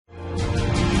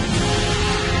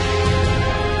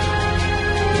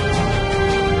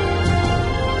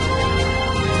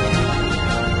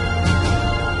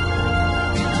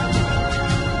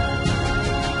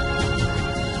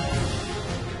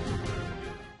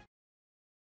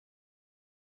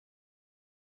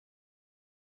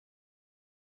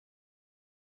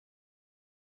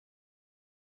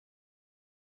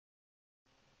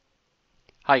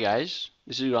Hi guys,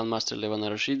 this is Grandmaster Levan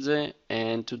Arashidze,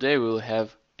 and today we will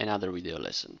have another video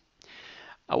lesson.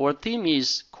 Our theme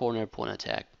is corner pawn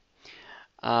attack.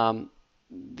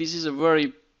 This is a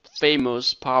very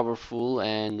famous, powerful,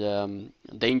 and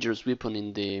dangerous weapon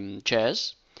in the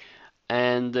chess,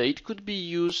 and it could be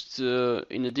used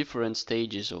in the different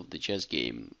stages of the chess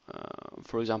game.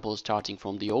 For example, starting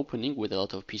from the opening with a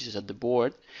lot of pieces at the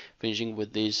board, finishing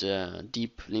with these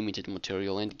deep, limited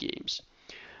material endgames.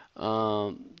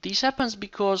 This happens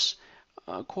because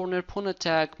corner pawn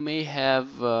attack may have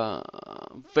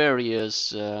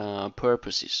various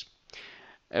purposes.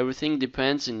 Everything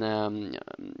depends on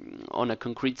a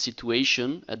concrete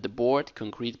situation at the board,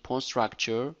 concrete pawn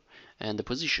structure, and the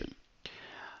position.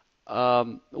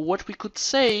 What we could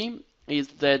say is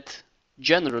that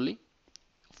generally,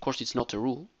 of course it's not a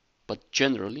rule, but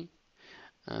generally,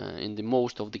 in the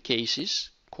most of the cases,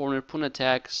 corner pawn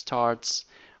attack starts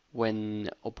when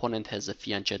opponent has a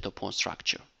fianchetto pawn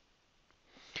structure.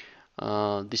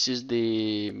 This is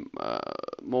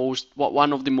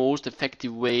one of the most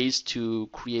effective ways to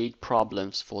create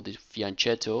problems for the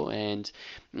fianchetto and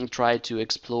try to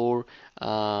explore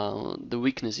the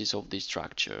weaknesses of this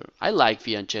structure. I like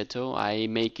fianchetto. I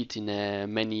make it in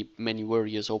many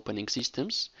various opening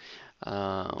systems.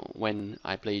 When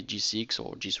I play g6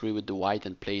 or g3 with the white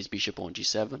and plays bishop on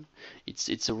g7,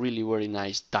 it's a really very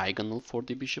nice diagonal for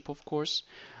the bishop, of course.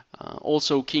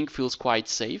 Also, king feels quite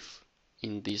safe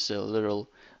in this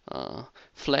little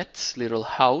flat little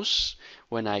house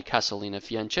when I castle in a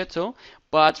fianchetto.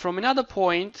 But from another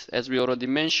point, as we already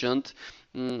mentioned,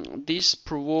 this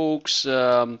provokes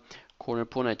corner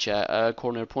pawn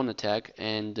attack,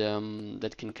 and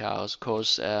that can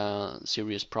cause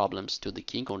serious problems to the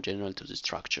king or generally to the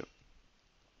structure.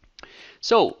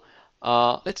 So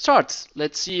let's start.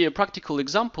 Let's see practical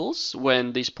examples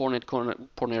when this corner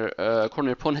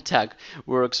pawn attack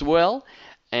works well,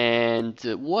 and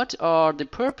what are the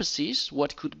purposes,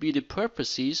 what could be the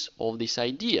purposes of this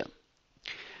idea.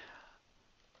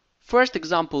 First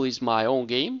example is my own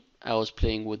game. I was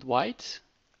playing with white,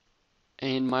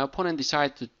 and my opponent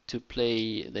decided to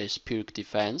play the Pyrrhic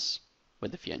defense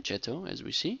with the fianchetto, as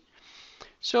we see.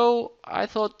 So I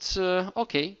thought,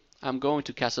 okay, I'm going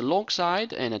to castle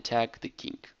alongside and attack the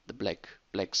king, the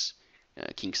black's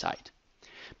king side.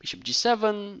 Bishop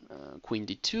g7, queen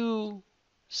d2,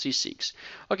 c6.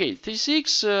 Okay,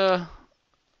 c6,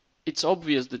 it's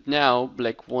obvious that now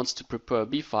black wants to prepare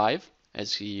b5,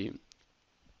 as he,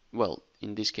 well,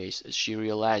 in this case, as she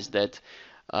realized that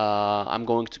I'm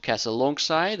going to castle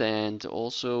alongside, and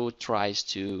also tries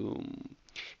to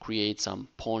create some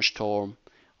pawn storm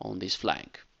on this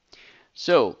flank.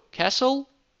 So castle,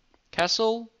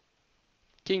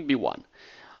 king b1.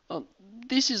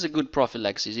 This is a good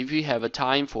prophylaxis. If you have a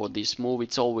time for this move,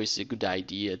 it's always a good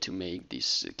idea to make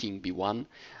this king b1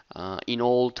 in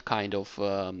old kind of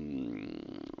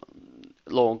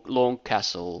long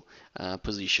castle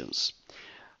positions.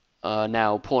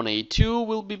 Now pawn a2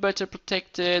 will be better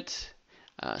protected.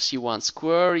 c1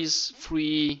 square is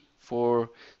free for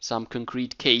some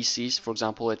concrete cases. For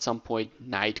example, at some point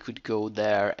knight could go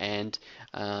there and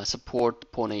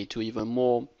support pawn a2 even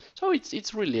more. So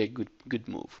it's really a good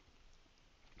move.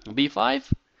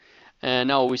 b5, and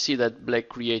now we see that black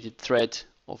created threat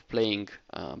of playing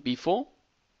b4,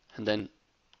 and then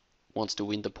wants to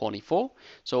win the pawn e4.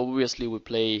 So obviously we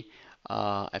play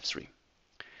f3.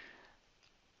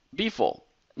 b4.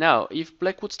 Now, if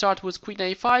black would start with queen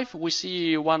a5, we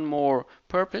see one more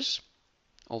purpose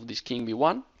of this king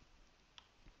b1.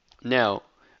 Now,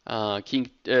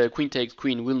 queen takes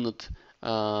queen will not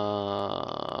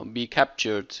be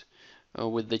captured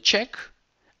with the check,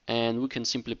 and we can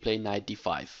simply play knight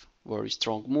d5. Very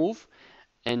strong move,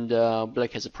 and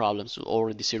black has a problem, so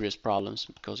already serious problems,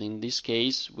 because in this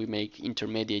case we make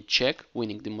intermediate check,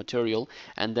 winning the material,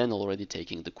 and then already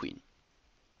taking the queen.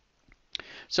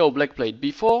 So black played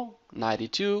b4, knight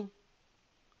e2,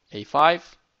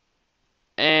 a5,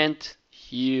 and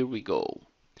here we go.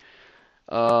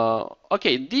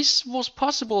 Okay, this was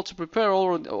possible to prepare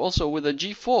also with a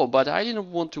g4, but I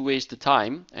didn't want to waste the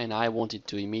time, and I wanted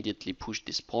to immediately push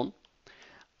this pawn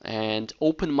and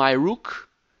open my rook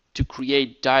to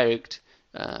create direct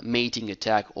mating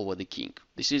attack over the king.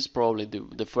 This is probably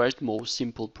the first most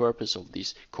simple purpose of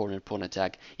this corner pawn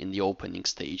attack in the opening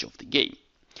stage of the game.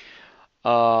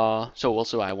 So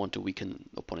also I want to weaken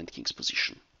opponent king's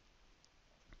position.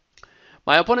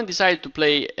 My opponent decided to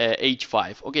play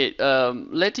h5. Okay,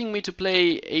 letting me to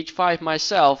play h5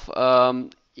 myself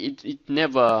it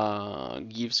never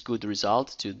gives good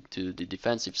result to the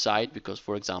defensive side because,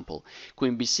 for example,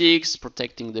 queen b6,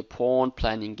 protecting the pawn,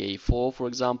 planning a4, for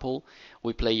example.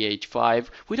 We play h5.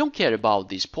 We don't care about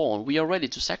this pawn. We are ready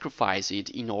to sacrifice it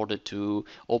in order to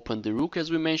open the rook, as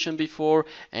we mentioned before,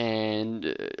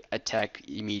 and attack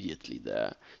immediately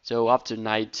there. So after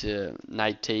knight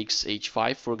takes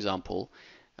h5, for example,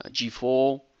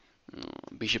 g4,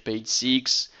 bishop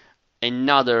h6,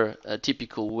 another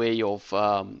typical way of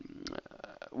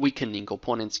weakening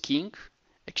opponent's king,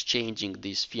 exchanging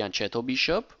this fianchetto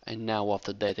bishop, and now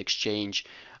after that exchange,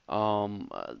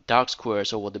 dark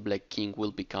squares over the black king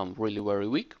will become really very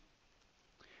weak.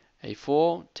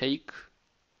 a4, take,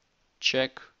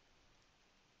 check,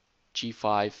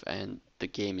 g5, and the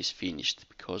game is finished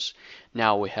because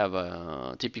now we have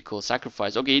a typical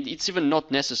sacrifice. Okay, it's even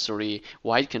not necessary.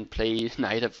 White can play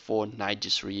knight f4, knight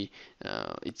g3.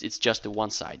 It's just a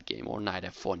one-side game, or knight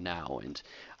f4 now, and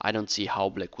I don't see how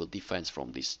black will defend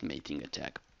from this mating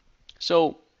attack.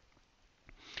 So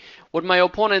what my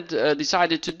opponent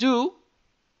decided to do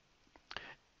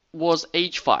was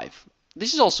h5.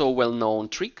 This is also a well-known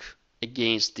trick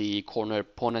against the corner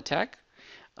pawn attack.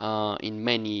 In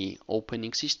many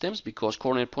opening systems, because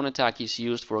corner pawn attack is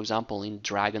used, for example, in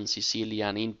Dragon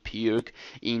Sicilian, in Pirc,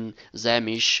 in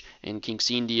Zamish, in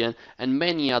King's Indian, and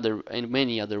many other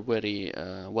very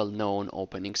well-known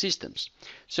opening systems.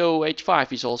 So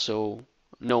h5 is also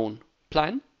known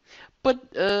plan, but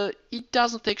it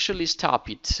doesn't actually stop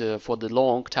it for the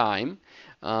long time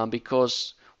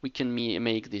because we can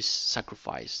make this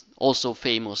sacrifice, also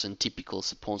famous and typical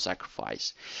pawn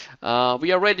sacrifice.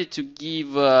 We are ready to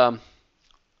give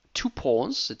 2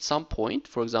 pawns at some point.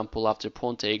 For example, after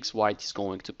pawn takes, white is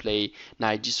going to play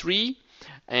knight g3,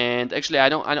 and actually I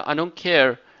don't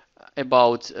care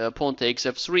about pawn takes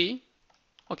f3.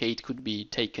 Okay, it could be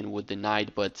taken with the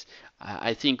knight, but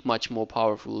I think much more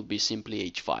powerful would be simply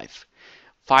h5.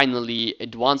 Finally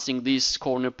advancing this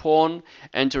corner pawn,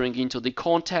 entering into the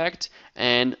contact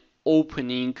and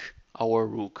opening our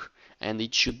rook, and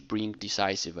it should bring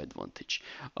decisive advantage.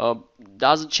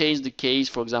 Doesn't change the case,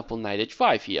 for example, knight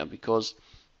h5 here, because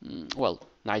well,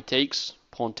 knight takes,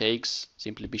 pawn takes,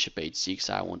 simply bishop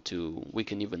h6. I want to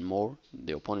weaken even more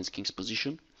the opponent's king's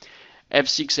position.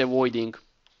 f6 avoiding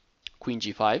queen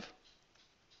g5,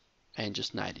 and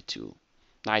just knight e2.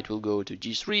 Knight will go to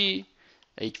g3,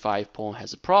 h5 pawn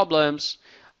has problems.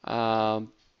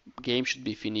 Game should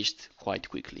be finished quite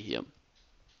quickly here.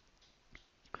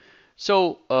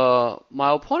 So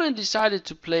my opponent decided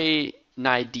to play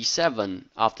knight d7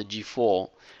 after g4.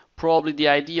 Probably the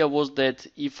idea was that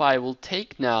if I will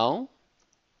take now,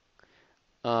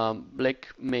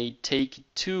 black may take it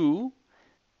too,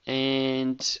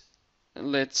 and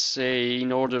let's say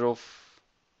in order of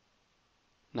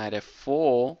knight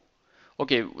f4.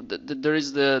 Okay, there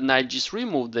is the knight g3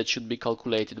 move that should be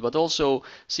calculated, but also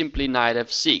simply knight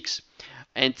f6.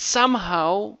 And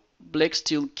somehow black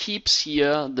still keeps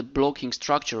here the blocking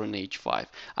structure on h5.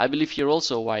 I believe here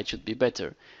also white should be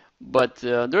better. But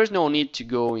there is no need to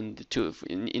go in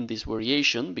this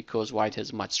variation because white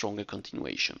has much stronger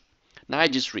continuation.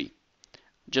 Knight g3,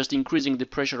 just increasing the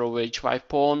pressure over h5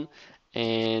 pawn,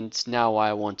 and now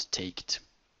I want to take it.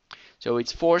 So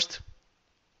it's forced.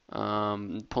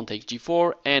 Pawn takes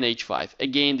g4 and h5.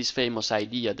 Again, this famous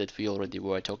idea that we already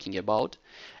were talking about.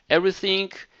 Everything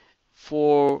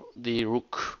for the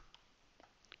rook.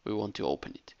 We want to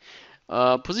open it.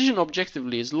 Position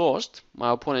objectively is lost.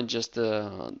 My opponent just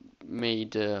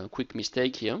made a quick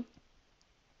mistake here.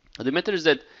 The matter is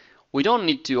that we don't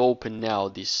need to open now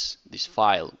this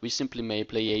file. We simply may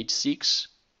play h6,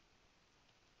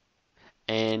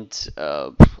 and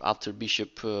after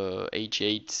bishop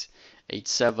h8,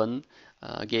 h7,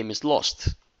 game is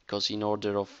lost, because in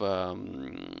order of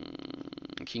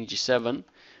king g7,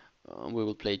 we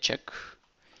will play check,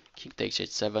 king takes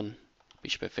h7,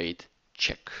 bishop f8,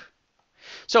 check.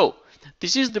 So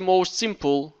this is the most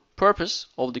simple purpose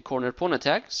of the corner pawn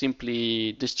attack,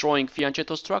 simply destroying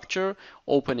fianchetto structure,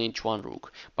 open h1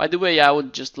 rook. By the way, I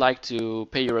would just like to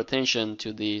pay your attention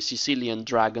to the Sicilian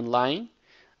dragon line,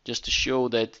 just to show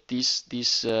that this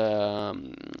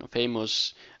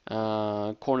famous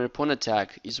corner pawn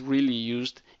attack is really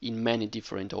used in many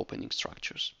different opening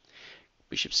structures.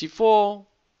 Bishop c4,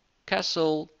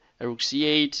 castle, rook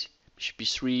c8, bishop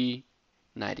b3,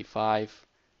 knight e5,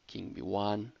 king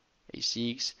b1,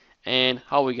 a6, and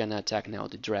how we're gonna attack now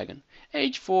the dragon.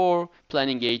 h4,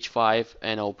 planning h5,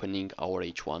 and opening our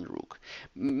h1 rook.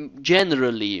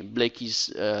 Generally, black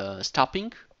is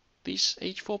stopping this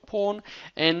h4 pawn,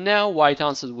 and now white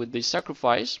answered with this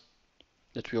sacrifice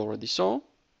that we already saw,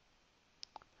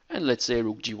 and let's say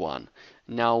rook g1.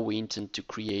 now we intend to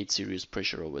create serious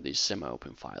pressure over these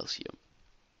semi-open files here.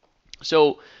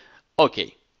 So,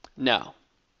 okay, now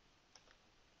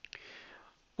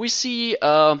we see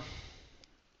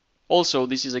also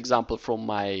this is example from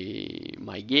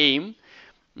my game.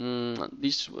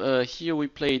 Here we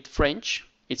played French.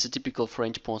 It's a typical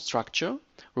French pawn structure,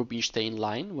 Rubinstein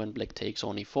line when black takes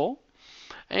on e4,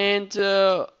 and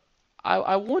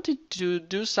I wanted to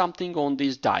do something on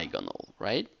this diagonal,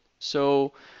 right?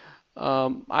 So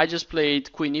I just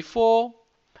played queen e4,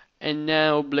 and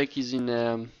now black is in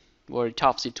a very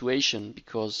tough situation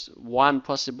because one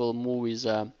possible move is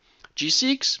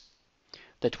g6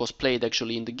 that was played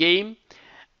actually in the game,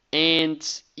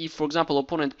 and if, for example,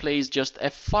 opponent plays just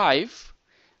f5,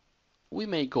 we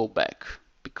may go back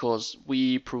because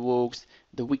we provoked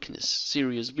the weakness,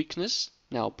 serious weakness.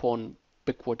 Now pawn,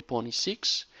 backward pawn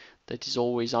e6, that is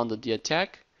always under the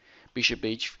attack. Bishop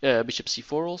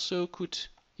c4 also could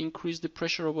increase the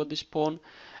pressure over this pawn.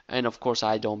 And of course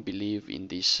I don't believe in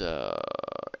this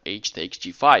h takes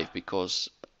g5 because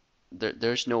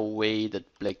there's no way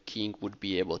that black king would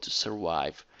be able to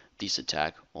survive this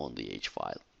attack on the h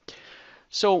file.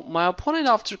 So my opponent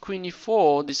after queen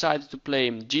e4 decided to play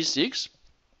g6.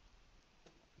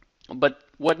 But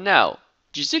what now?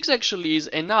 g6 actually is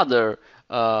another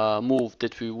move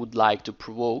that we would like to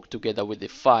provoke together with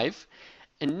f5.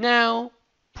 And now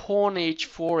pawn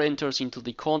h4 enters into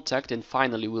the contact and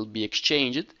finally will be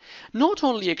exchanged. Not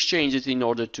only exchanged in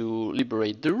order to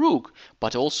liberate the rook,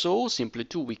 but also simply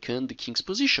to weaken the king's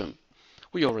position.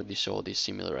 We already saw this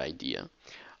similar idea.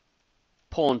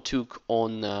 Pawn took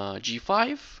on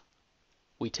g5,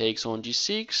 we takes on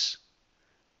g6.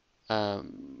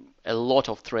 A lot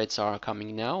of threats are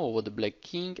coming now over the black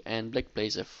king, and black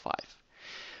plays f5.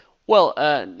 Well,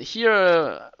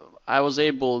 here I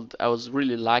was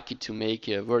really lucky to make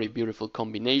a very beautiful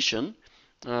combination.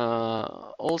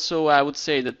 Also, I would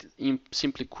say that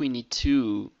simply queen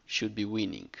e2 should be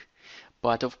winning.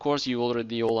 But of course, you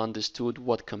already all understood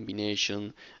what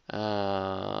combination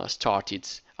started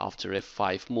after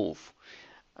f5 move.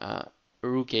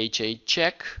 Rook h8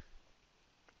 check,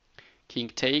 king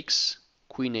takes,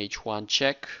 queen h1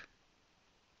 check,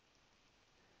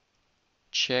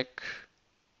 check,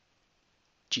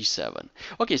 g7.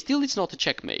 Okay, still it's not a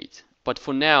checkmate, but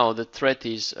for now the threat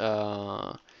is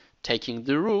taking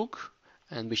the rook,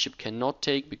 and bishop cannot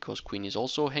take because queen is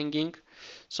also hanging.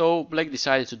 So black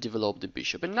decided to develop the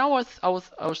bishop, and now I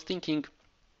was thinking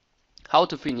how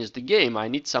to finish the game. I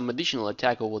need some additional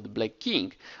attack over the black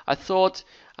king. I thought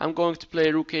I'm going to play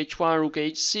rook h1, rook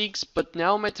h6, but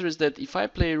now matters that if I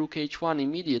play rook h1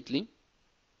 immediately,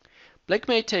 black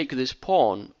may take this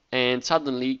pawn and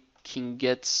suddenly king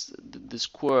gets the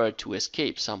square to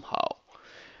escape somehow.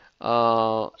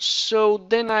 So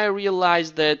then I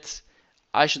realized that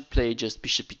I should play just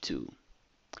bishop e2.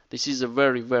 This is a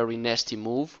very, very nasty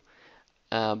move.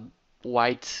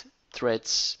 White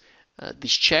threats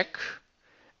this check,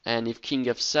 and if king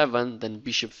f7, then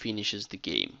bishop finishes the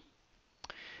game.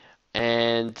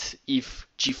 And if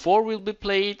g4 will be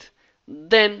played,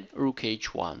 then rook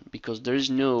h1, because there is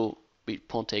no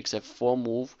pawn takes f4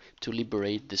 move to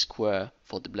liberate the square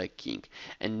for the black king.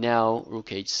 And now rook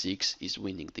h6 is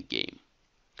winning the game.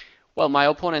 Well, my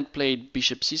opponent played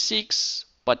bishop c6,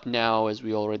 but now, as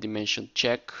we already mentioned,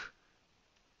 check,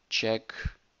 check,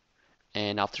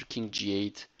 and after king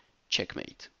g8,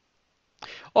 checkmate.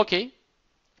 Okay,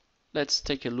 let's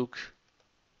take a look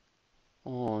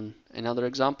on another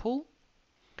example.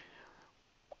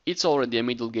 It's already a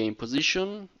middle game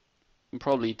position.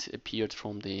 Probably it appeared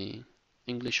from the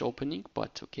English opening,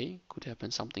 but okay, could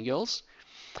happen something else.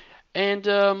 And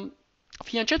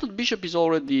fianchettoed bishop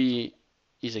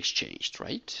is exchanged,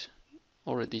 right?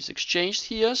 Already is exchanged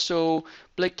here, so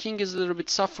black king is a little bit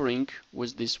suffering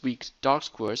with these weak dark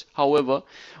squares. However,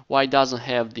 white doesn't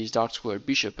have this dark square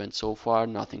bishop, and so far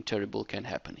nothing terrible can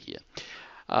happen here.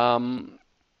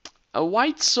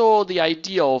 White saw the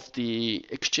idea of the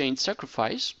exchange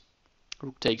sacrifice.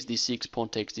 Rook takes d6, pawn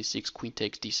takes d6, queen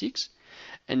takes d6,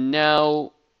 and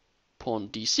now pawn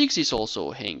d6 is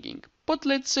also hanging. But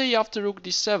let's say after rook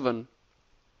d7,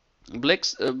 black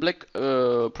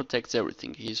protects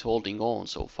everything. He's holding on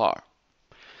so far.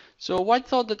 So white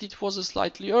thought that it was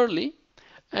slightly early,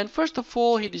 and first of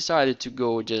all he decided to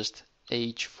go just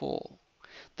h4.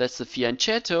 That's the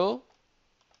fianchetto.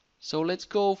 So let's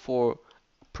go for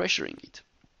pressuring it.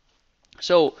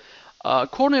 So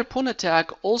corner pawn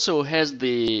attack also has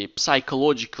the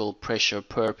psychological pressure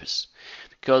purpose,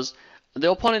 because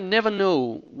the opponent never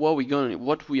know what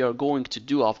we are going to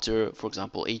do after, for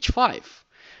example, h5.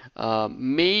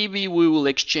 Maybe we will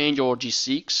exchange our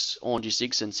g6 on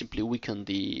g6 and simply weaken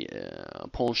the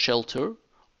pawn shelter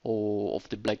of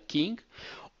the black king.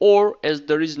 Or, as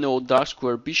there is no dark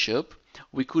square bishop,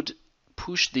 we could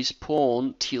push this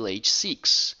pawn till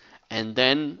h6, and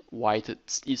then white it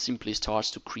simply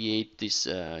starts to create these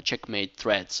checkmate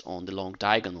threats on the long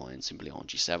diagonal and simply on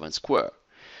g7 square.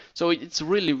 So it's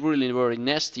really very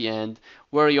nasty, and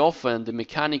very often the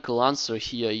mechanical answer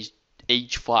here is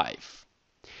h5.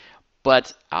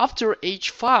 But after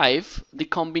h5, the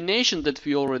combination that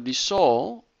we already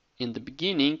saw in the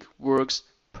beginning works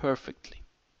perfectly.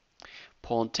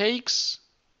 Pawn takes,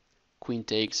 queen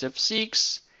takes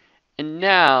f6, and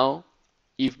now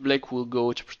if black will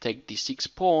go to protect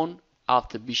d6 pawn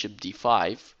after bishop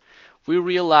d5, we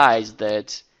realize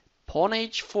that pawn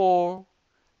h4,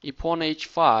 pawn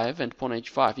h5, and pawn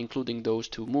h5, including those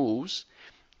two moves,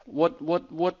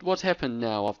 what happened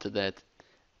now after that?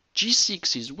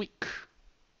 g6 is weak.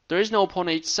 There is no pawn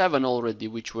h7 already,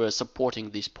 which were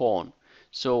supporting this pawn.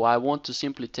 So I want to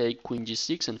simply take queen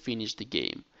g6 and finish the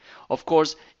game. Of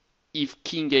course, if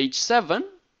king h7,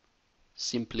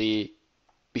 simply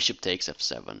bishop takes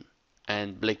f7,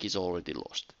 and black is already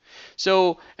lost.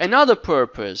 So another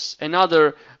purpose,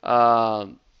 another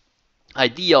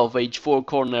idea of h4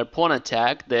 corner pawn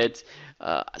attack that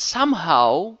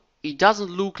somehow it doesn't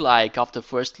look like after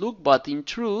first look, but in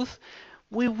truth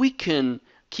we weaken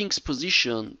king's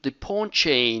position, the pawn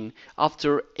chain,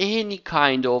 after any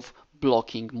kind of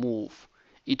blocking move.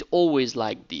 It always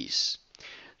like this.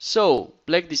 So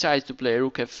black decides to play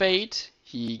rook f8.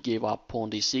 He gave up pawn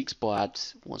d6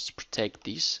 but wants to protect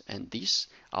this and this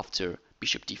after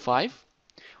bishop d5.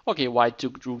 Okay, white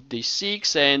took rook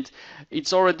d6 and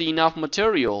it's already enough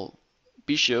material.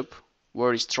 Bishop,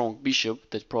 very strong bishop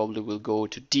that probably will go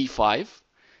to d5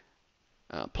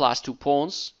 plus 2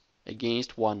 pawns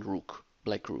against 1 rook,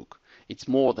 black rook. It's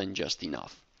more than just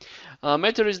enough.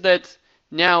 Matter is that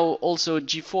now also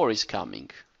g4 is coming.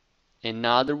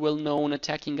 Another well-known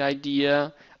attacking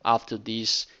idea after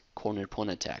this corner pawn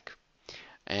attack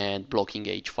and blocking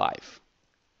h5.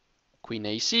 Queen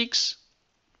a6,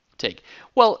 take.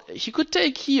 Well, he could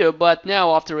take here, but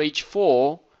now after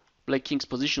h4, black king's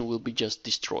position will be just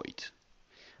destroyed.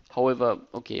 However,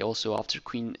 okay, also after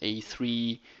queen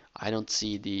a3, I don't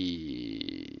see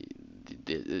the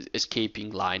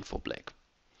escaping line for black.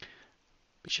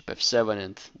 Bishop f7,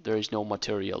 and there is no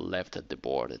material left at the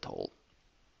board at all.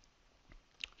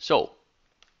 So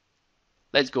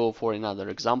let's go for another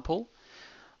example.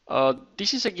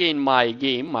 This is again my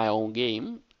game, my own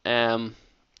game.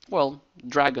 Well,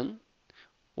 dragon.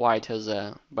 White has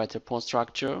a better pawn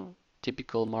structure,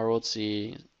 typical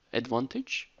Maróczy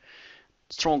advantage.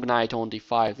 Strong knight on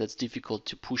d5, that's difficult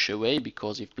to push away,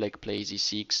 because if black plays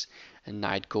e6 and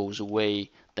knight goes away,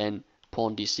 then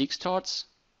pawn d6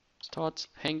 starts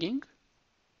hanging.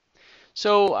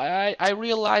 So I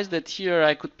realized that here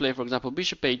I could play, for example,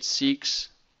 bishop h6,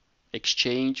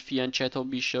 exchange fianchetto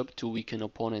bishop to weaken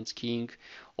opponent's king,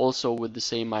 also with the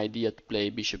same idea to play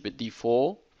bishop at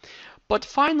d4. But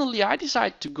finally I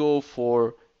decided to go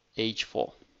for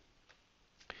h4.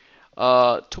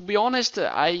 To be honest,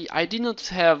 I did not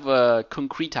have a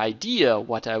concrete idea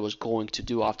what I was going to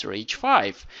do after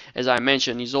h5. As I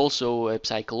mentioned, it's also a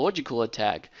psychological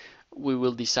attack. We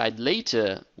will decide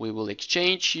later, we will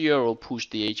exchange here or push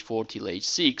the h4 till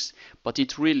h6, but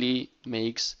it really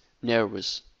makes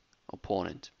nervous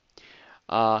opponent.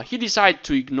 He decided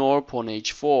to ignore pawn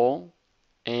h4,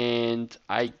 and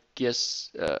I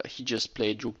guess he just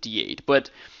played rook d8.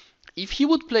 But if he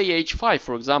would play h5,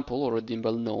 for example, already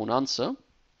well-known answer,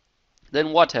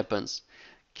 then what happens?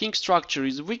 King structure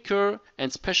is weaker, and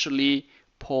especially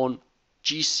pawn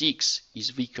g6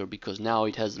 is weaker because now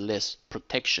it has less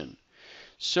protection.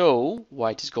 So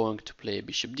white is going to play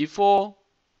bishop d4.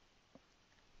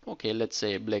 Okay, let's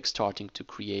say black starting to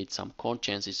create some corner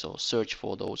chances or search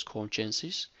for those corner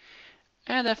chances.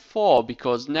 And f4,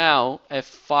 because now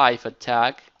f5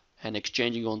 attack and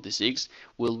exchanging on d6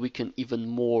 will weaken even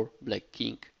more black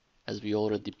king, as we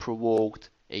already provoked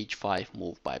h5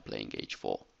 move by playing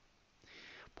h4.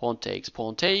 Pawn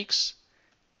takes,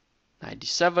 knight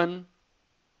d7,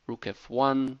 rook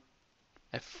f1,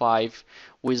 f5,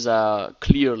 with a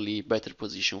clearly better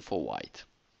position for white.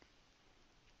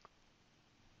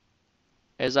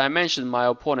 As I mentioned, my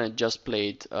opponent just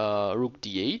played rook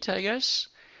d8, I guess,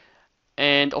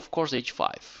 and of course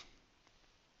h5.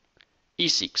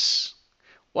 e6.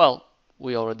 Well,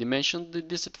 we already mentioned the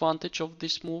disadvantage of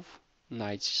this move,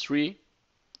 knight c3,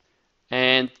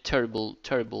 and terrible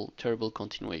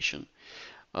continuation.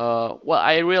 Well,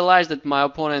 I realized that my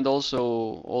opponent also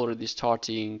already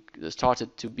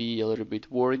started to be a little bit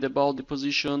worried about the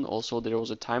position. Also, there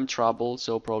was a time trouble,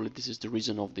 so probably this is the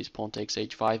reason of this pawn takes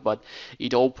h5. But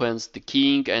it opens the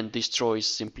king and destroys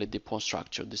simply the pawn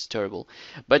structure. This is terrible.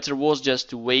 Better was just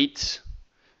to wait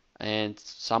and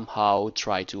somehow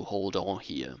try to hold on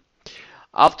here.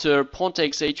 After pawn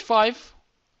takes h5,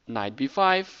 knight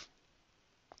b5,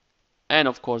 and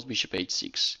of course bishop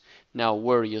h6. Now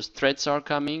various threats are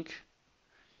coming,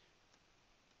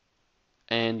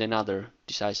 and another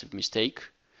decisive mistake.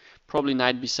 Probably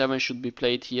knight b7 should be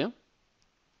played here.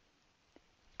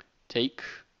 Take,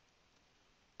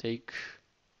 take,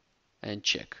 and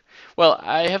check. Well,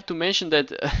 I have to mention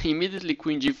that immediately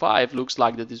queen g5 looks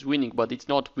like that is winning, but it's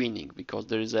not winning because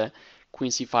there is a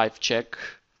queen c5 check,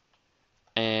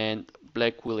 and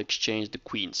black will exchange the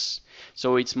queens.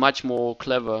 So it's much more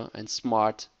clever and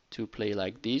smart to play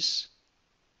like this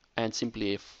and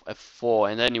simply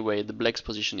f4. And anyway, the black's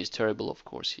position is terrible, of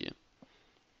course, here.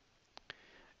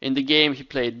 In the game, he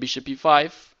played bishop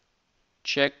e5,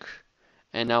 check,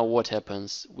 and now what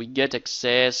happens? We get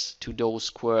access to those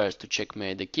squares to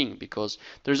checkmate the king because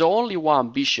there's only one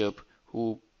bishop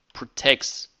who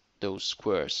protects those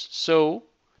squares. So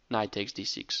knight takes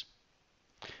d6.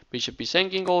 Bishop is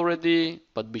hanging already,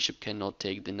 but bishop cannot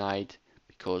take the knight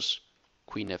because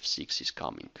queen f6 is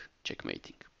coming,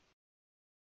 checkmating.